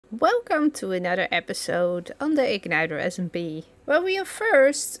Welcome to another episode on the IgnitorSMP, where we are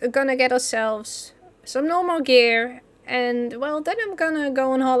first gonna get ourselves some normal gear, and well, then I'm gonna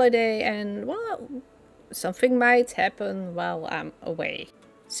go on holiday, and well, something might happen while I'm away.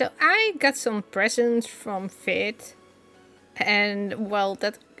 So I got some presents from Fit, and well,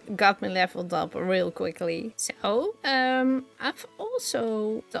 that got me leveled up real quickly. So, I've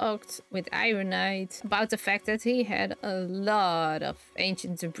also talked with Ironite about the fact that he had a lot of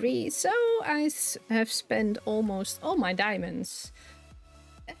ancient debris. So I have spent almost all my diamonds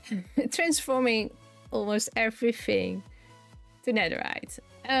transforming almost everything to netherite.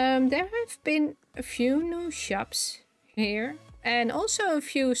 There have been a few new shops here and also a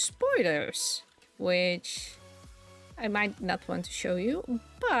few spoilers, which I might not want to show you,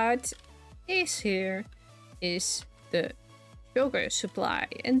 but here is the sugar supply,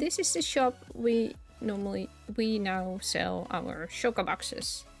 and this is the shop we now sell our sugar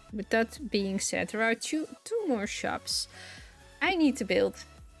boxes. With that being said, there are two more shops I need to build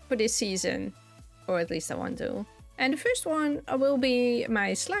for this season, or at least I want to. And the first one will be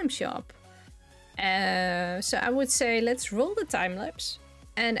my slime shop. So I would say let's roll the time lapse,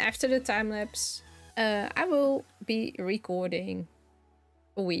 and after the time lapse I will be recording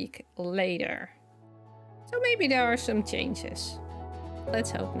a week later. So maybe there are some changes. Let's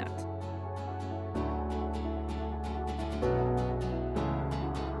hope not.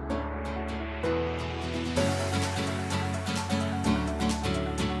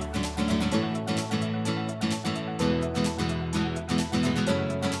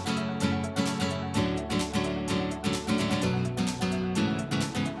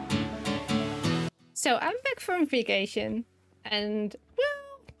 So I'm back from vacation, and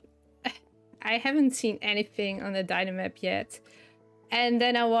well, I haven't seen anything on the Dynamap yet. And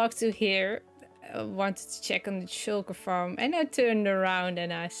then I walked to here, wanted to check on the sugar farm, and I turned around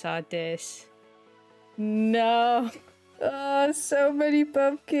and I saw this. No! Oh, so many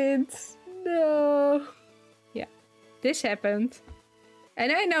pumpkins! No! Yeah, this happened.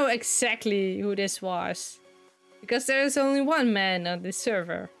 And I know exactly who this was, because there is only one man on this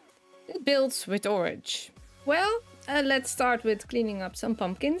server. It builds with orange. Well, let's start with cleaning up some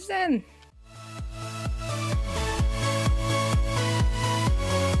pumpkins then.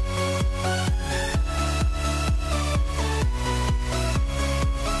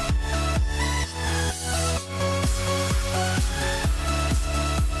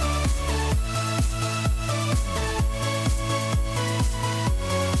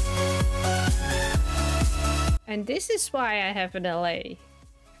 And this is why I have an LA.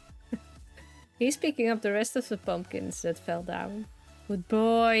 He's picking up the rest of the pumpkins that fell down. Good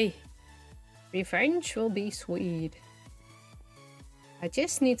boy. Revenge will be sweet. I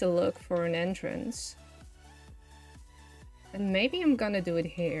just need to look for an entrance. And maybe I'm gonna do it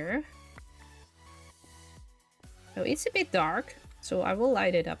here. So it's a bit dark, so I will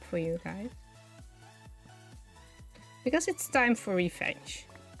light it up for you guys. Because it's time for revenge.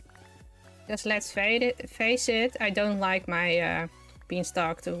 Because let's face it, I don't like my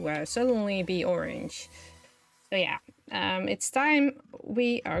beanstalk to suddenly be orange. So yeah, it's time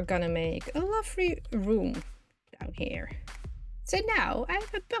we are gonna make a lovely room down here. So now I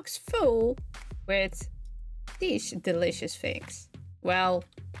have a box full with these delicious things. Well,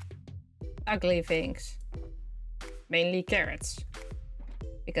 ugly things. Mainly carrots.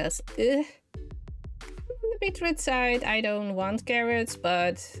 Because on the beetroot side I don't want carrots,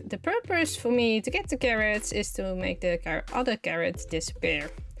 but the purpose for me to get the carrots is to make the other carrots disappear.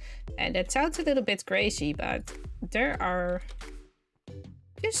 And that sounds a little bit crazy, but there are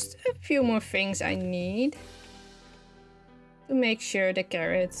just a few more things I need to make sure the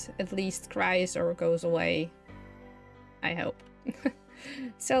carrot at least cries or goes away. I hope.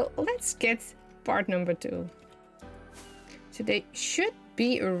 So let's get part number 2. So they should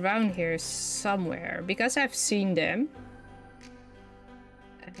be around here somewhere, because I've seen them.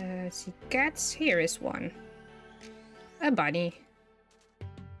 See cats, here is one. A bunny.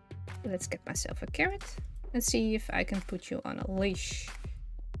 Let's get myself a carrot and see if I can put you on a leash.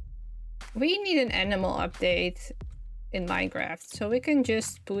 We need an animal update in Minecraft, so we can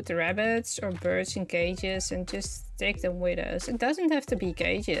just put rabbits or birds in cages and just take them with us. It doesn't have to be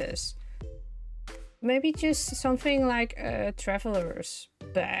cages. Maybe just something like a traveler's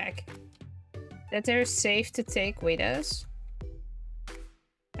bag that they're safe to take with us.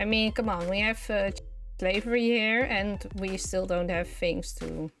 I mean, come on, we have slavery here and we still don't have things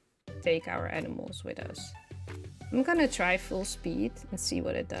to take our animals with us. I'm gonna try full speed and see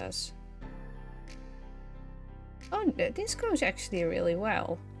what it does. Oh, this goes actually really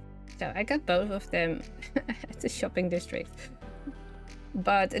well. So I got both of them at the shopping district.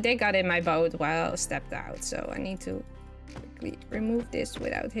 but they got in my boat while I stepped out, so I need to quickly remove this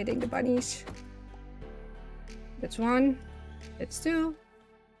without hitting the bunnies. That's one. That's two.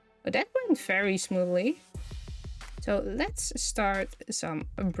 Oh, that went very smoothly. So let's start some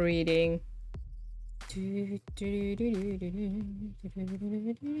breeding.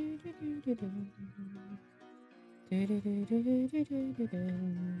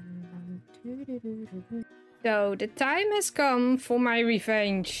 So the time has come for my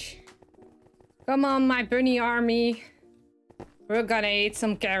revenge. Come on, my bunny army. We're gonna eat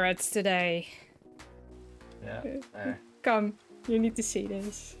some carrots today. Yeah. Come, you need to see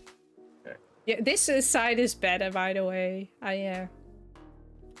this. Okay. Yeah, this side is better, by the way.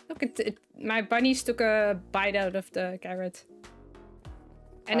 Look at it. My bunnies took a bite out of the carrot.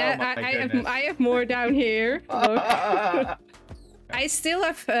 And I have more down here. Look. I still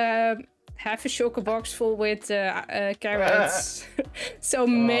have half a shulker box full with carrots. So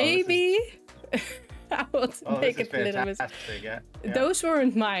maybe I will make it a little bit. Yeah. Those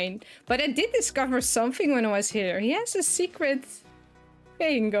weren't mine. But I did discover something when I was here. He has a secret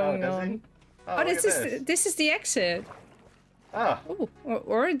thing going on. Oh, this is the exit. Oh.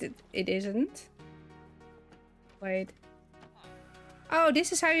 Or it isn't. Wait. Oh,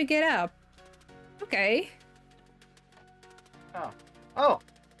 this is how you get up. Okay. Oh,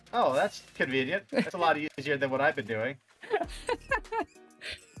 that's convenient. That's a lot easier than what I've been doing.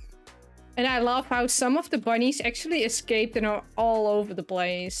 And I love how some of the bunnies actually escaped and are all over the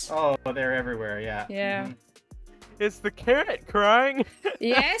place. Oh, they're everywhere, yeah. Yeah. Mm-hmm. Is the carrot crying?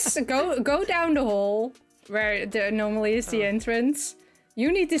 Yes, go down the hole where normally is the entrance.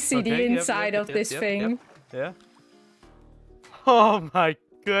 You need to see the inside of this thing. Yeah. Oh my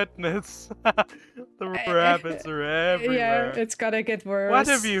goodness. The rabbits are everywhere. Yeah, it's gonna get worse. What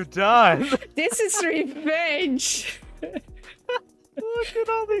have you done? This is revenge. Look at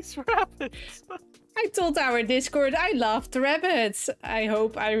all these rabbits. I told our Discord I loved rabbits. I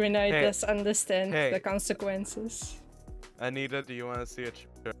hope IgnitorSMP understand the consequences. Anita, do you want to see a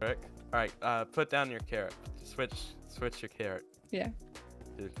trick? Alright, put down your carrot. Switch your carrot. Yeah.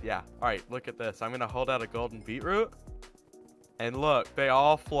 Yeah. Alright, look at this. I'm gonna hold out a golden beetroot. And look, they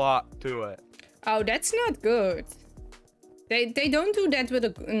all flock to it. Oh, that's not good. They don't do that with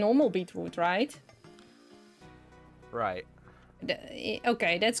a normal beetroot, right? Right.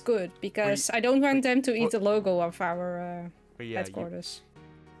 Okay, that's good, because I don't want them to eat the logo of our headquarters.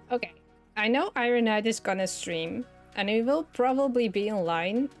 Okay, I know IgnitorSMP is gonna stream, and he will probably be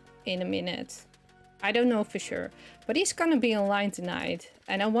online in a minute. I don't know for sure, but he's gonna be online tonight,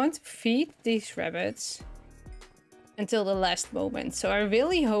 and I want to feed these rabbits until the last moment. So I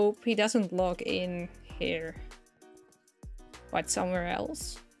really hope he doesn't log in here, but somewhere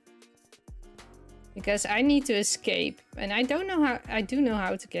else. Because I need to escape, and I don't know how. I do know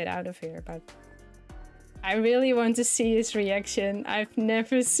how to get out of here, but I really want to see his reaction. I've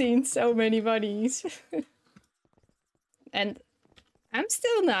never seen so many bunnies. And I'm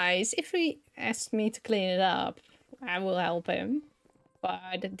still nice. If he asks me to clean it up, I will help him.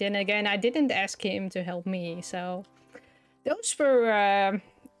 But then again, I didn't ask him to help me, so those were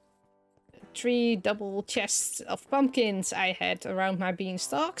 3 double chests of pumpkins I had around my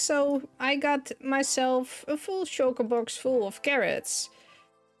beanstalk, so I got myself a full shulker box full of carrots.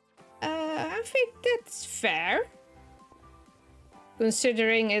 I think that's fair,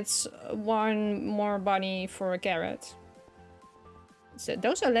 considering it's 1 more bunny for a carrot. So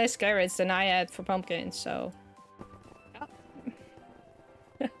those are less carrots than I had for pumpkins, so...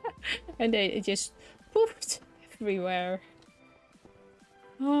 And they just poofed everywhere.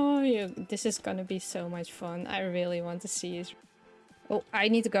 Oh, this is gonna be so much fun. I really want to see his... Oh, I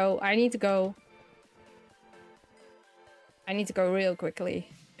need to go. I need to go. I need to go real quickly.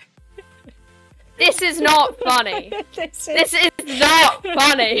 This is not funny. This is not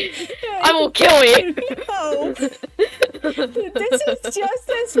funny. I will kill you. No. This is just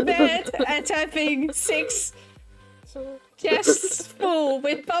as bad as having 6 chests full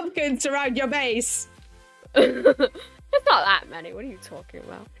with pumpkins around your base. It's not that many. What are you talking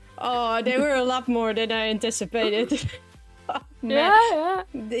about? Oh, they were a lot more than I anticipated. Oh, yeah.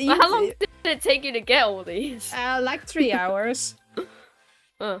 How long did it take you to get all these? Like 3 hours.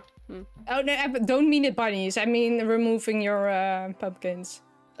 Oh, no, I don't mean the bunnies. I mean removing your pumpkins.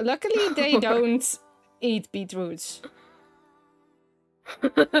 Luckily, they don't eat beetroots.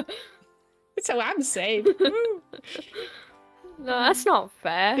 So I'm safe. No, that's not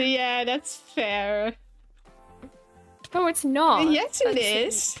fair. Yeah, that's fair. No, it's not. Yes, it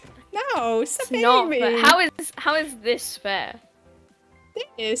is. No, stop not me. fair. How is this fair?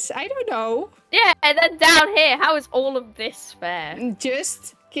 this? I don't know. Yeah, and then down here, how is all of this fair?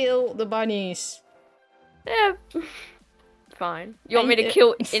 Just kill the bunnies. Yeah, fine. You want me to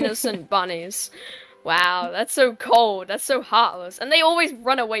kill innocent bunnies? Wow, that's so cold. That's so heartless. And they always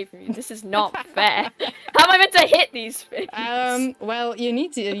run away from you. This is not fair. How am I meant to hit these things? Well, you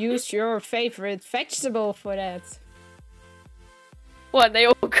need to use your favorite vegetable for that. What, they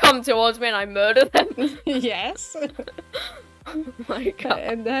all come towards me and I murder them? Yes. Oh my god.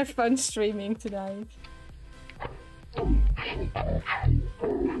 And have fun streaming tonight.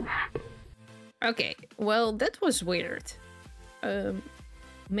 Okay, well, that was weird.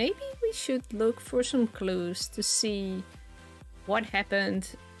 Maybe we should look for some clues to see what happened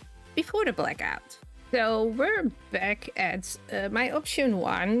before the blackout. So we're back at my option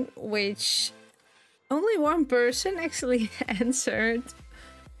 1, which only one person actually answered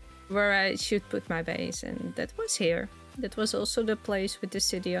where I should put my base, and that was here. That was also the place with the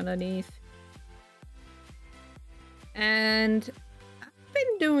city underneath. And I've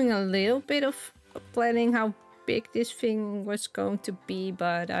been doing a little bit of planning how big this thing was going to be,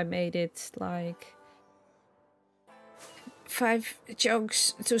 but I made it like 5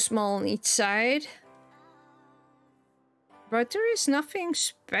 chunks too small on each side. But there is nothing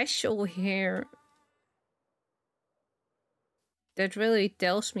special here that really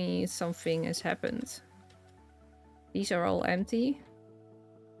tells me something has happened. These are all empty.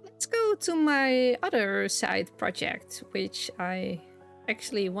 Let's go to my other side project, which I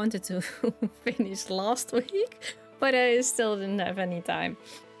actually wanted to finish last week, but I still didn't have any time.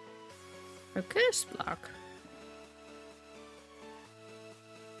 A curse block.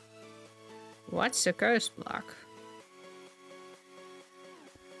 What's a curse block?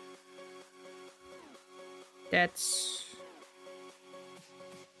 That's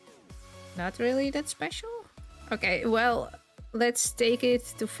not really that special. Okay, well, let's take it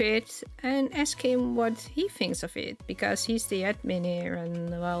to Fit and ask him what he thinks of it, because he's the admin here and,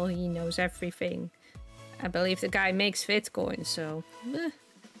 well, he knows everything. I believe the guy makes Fit coins, so...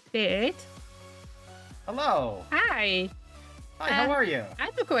 Fit? Hello. Hi. Hi, how are you? I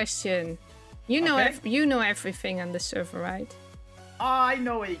have a question. You know, Okay. you know everything on the server, right? I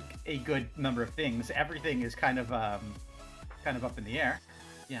know a good number of things. Everything is kind of up in the air.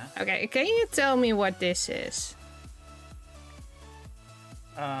 Yeah. Okay, can you tell me what this is?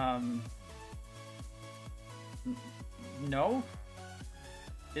 No.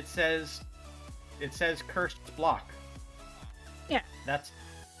 It says cursed block. Yeah.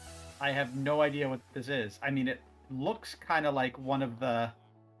 I have no idea what this is. I mean, it looks kind of like one of the...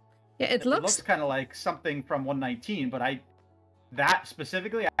 Yeah, it looks kind of like something from 119, but that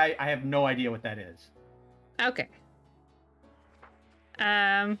specifically, I have no idea what that is. okay.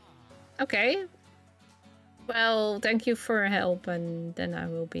 Okay. Well, thank you for your help, and then I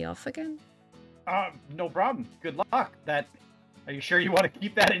will be off again. No problem. Good luck. Are you sure you want to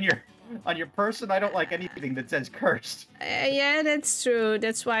keep that on your person? I don't like anything that says cursed. Yeah, that's true.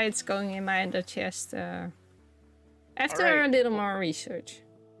 That's why it's going in my under chest. After Alright. a little more research.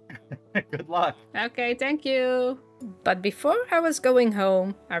 Good luck. Okay, thank you. But before I was going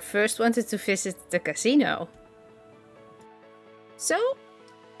home, I first wanted to visit the casino. So,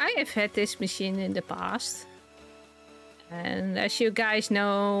 I have had this machine in the past. And as you guys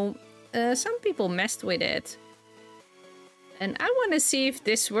know, some people messed with it. And I want to see if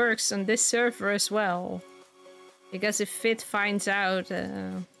this works on this server as well. Because if Fit finds out...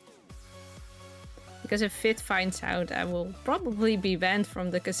 I will probably be banned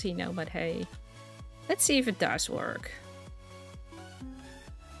from the casino, but hey. Let's see if it does work.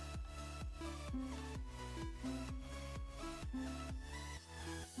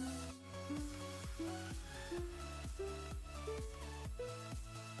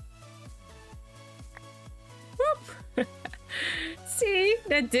 Whoop! See,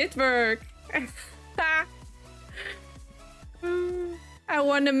 that did work. I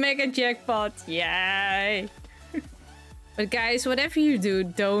won the mega jackpot. Yay! But guys, whatever you do,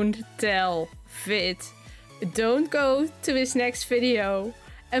 don't tell Fit. Don't go to his next video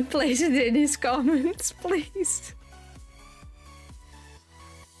and place it in his comments, please.